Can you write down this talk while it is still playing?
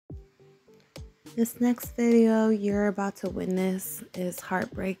This next video you're about to witness is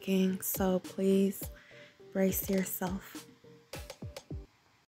heartbreaking, so please brace yourself.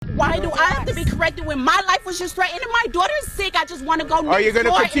 Why do I have to be corrected when my life was just threatened and my daughter's sick? I just want to go Are you next going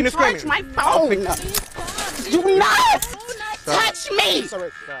to door continue and charge screaming? my phone. Do not touch me.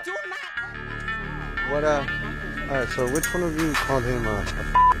 Sorry, Do not. What, alright, so which one of you called him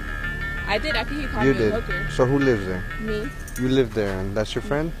I did. I think he called You me did. a hooker. So who lives there? Me. You live there, and that's your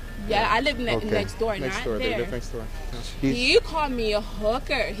friend? Yeah, I live Okay. next door, Next not door, they there. live next door. He called me a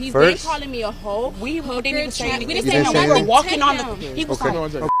hooker. He's First? been calling me a hoe. We didn't even say anything. We You didn't say didn't no. say We were anything? walking on the. He was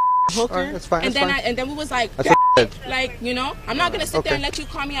Okay. like, Alright, that's fine, And that's then fine. and then we was like, That's what like, you know, I'm not gonna sit there Okay. and let you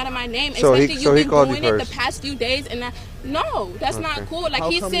call me out of my name, So he- especially so he you've been called you doing it the first. past few days, and no, that's not Okay. cool. Like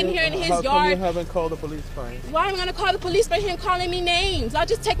he's sitting here in his How come you yard. haven't called the police for him? Why am I gonna call the police for him calling me names? I'll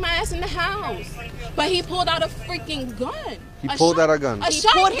just take my ass in the house. But he pulled out a freaking gun. He pulled out a gun. A he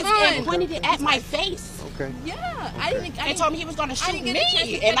pulled his shotgun. and pointed it at my face. Okay. Yeah, I didn't. They told me he was going to shoot didn't me, get a chance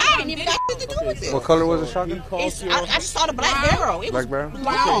to and take I it didn't even on got nothing to do with it. What color was the shotgun? I just saw the black barrel. It was Black barrel?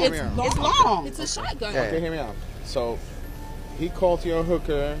 long. Okay, It's long. It's a shotgun. Yeah. Okay, hear me out. So, he called you a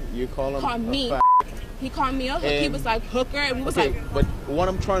hooker, you call him Called a me. fat. He called me up. He And- was like hooker, and we was Okay, like, but what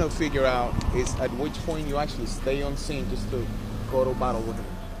I'm trying to figure out is at which point you actually stay on scene just to go to battle with him.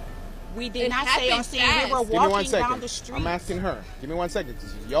 We did It not stay on happened scene. We were fast. Give me one walking second. down the street. I'm asking her. Give me 1 second.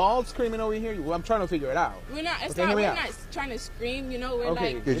 'Cause y'all screaming over here. I'm trying to figure it out. we're not. It's Okay, not. hear me We're out. not trying to scream. You know, we're Okay,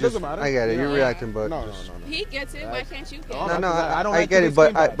 like. You it just- doesn't matter. I get it. You're Yeah. reacting, but No. He gets it. Why can't you get No, it? No, no, I don't I like get to it,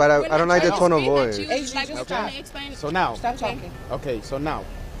 but scream back. I We're don't not like the trying tone of scream at voice. you. Adrian, Like, just we're trying to explain. So now, Stop talking. okay, so now,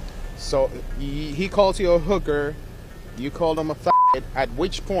 so he calls you a hooker, you call him a fat. At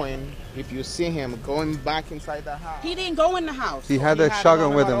which point, if you see him going back inside the house, He didn't go in the house. He had He that had shotgun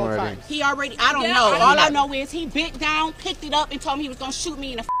one with at him all already. times. He already, I don't Yeah, know. I All know. I know is he bent down, picked it up, and told me he was going to shoot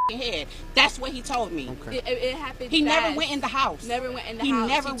me in the head. That's what he told me. Okay. It happened. He fast. never went in the house. Never went in the He house.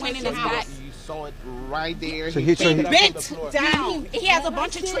 never took went in the his house. back. you saw it right there. So he he- picked so it he- up from the Bent floor. down. He has a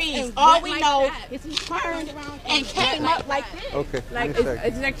bunch of trees. All we know is he turned and came up like this. Okay. Like, give me a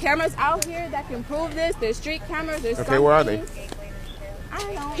second. is there cameras out here that can prove this? There's street cameras. There's Okay, where are they? something. I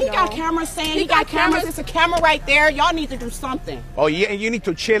don't He know. got cameras saying he got got cameras. cameras. It's a camera right there. Y'all need to do something. Oh yeah, and you need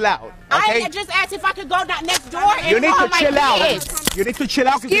to chill out. Okay. I just asked if I could go down next door and You need call to my chill out. kids. You need to chill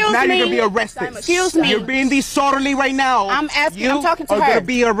out because Excuse now you're gonna me. be arrested. Excuse me. You're being disorderly right now. I'm asking- You I'm talking to are her. gonna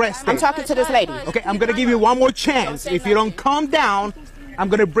be arrested. I'm talking to this lady. Okay, I'm gonna give you one more chance. If you don't calm down, I'm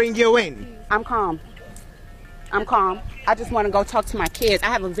gonna bring you in. I'm calm. I'm calm. I just want to go talk to my kids. I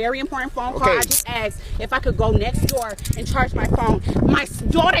have a very important phone call. Okay. I just asked if I could go next door and charge my phone. My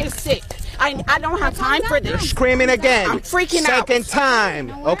daughter is sick. I don't have time for You're this. screaming again. I'm freaking out. Second time.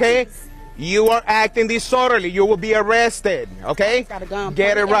 Okay. You are acting disorderly. You will be arrested. Okay. Got a gun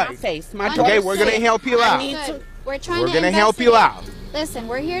Get it pointed in my right. face. My Okay, daughter's we're gonna sick. help you I out. need to. Good. We're trying We're to gonna help you out. Listen,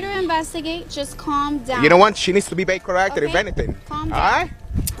 we're here to investigate. Just calm down. You know what? She needs to be corrected, if Okay. anything. Calm All down. right.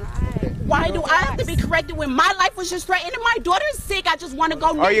 Why do I have to be corrected when my life was just threatened and my daughter's sick? I just want to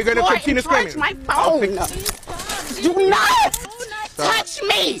go next you gonna door continue and charge screaming? my phone. Do not touch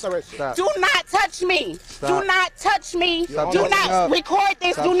me. Stop. Do not touch me. Stop. Do not touch me. Stop Do messing not up. record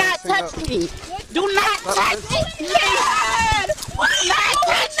this. Stop Do not messing touch up. me. Do not touch me. Do not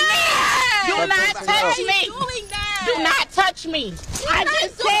touch me. Do Stop not messing touch up. me. Do not touch me. I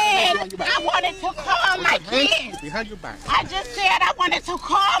just said I wanted to call my kids. Behind your back. I just said I wanted to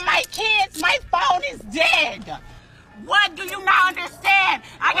call my kids. My phone is dead. What do you not understand?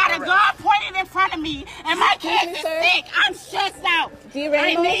 I got a gun pointed in front of me, and my kids is sir. sick. I'm stressed out. D. I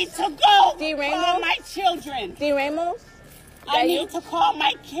Ramos? need to go D. call Ramos? my children. D. Ramos? I need to call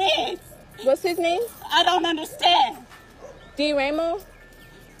my kids. What's his name? I don't understand. D. Ramos?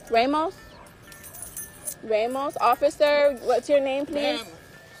 Ramos? Ramos? Officer, what's your name, please? Ma'am,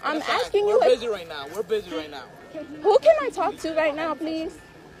 I'm asking you. We're busy right now. We're busy right now. Who can I talk to right now, please?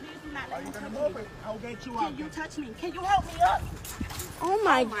 I'll get you Can you touch me? Can you help me up? Oh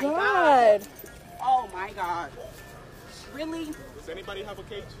my my God. Oh my God. Really? Does anybody have a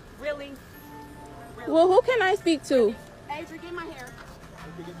cage? Really? Well, who can I speak to? Adrian, get my hair.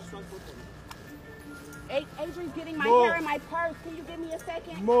 Adrian's getting my Move. hair in my purse. Can you give me a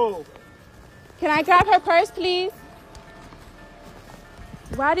second? Move. Can I grab her purse, please?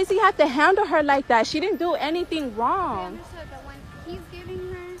 Why does he have to handle her like that? She didn't do anything I wrong. understood, but when he's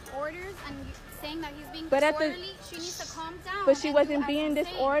giving her orders and saying that he's being But at the- disorderly, she needs to calm down. But she and do wasn't as being he's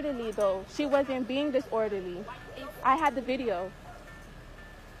saying. disorderly, though. She wasn't being disorderly. I had the video.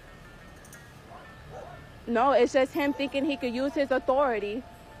 No, it's just him thinking he could use his authority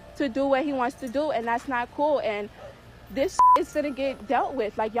to do what he wants to do, and that's not cool. And this is gonna get dealt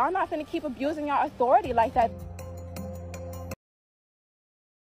with. Like, y'all not gonna keep abusing your authority like that.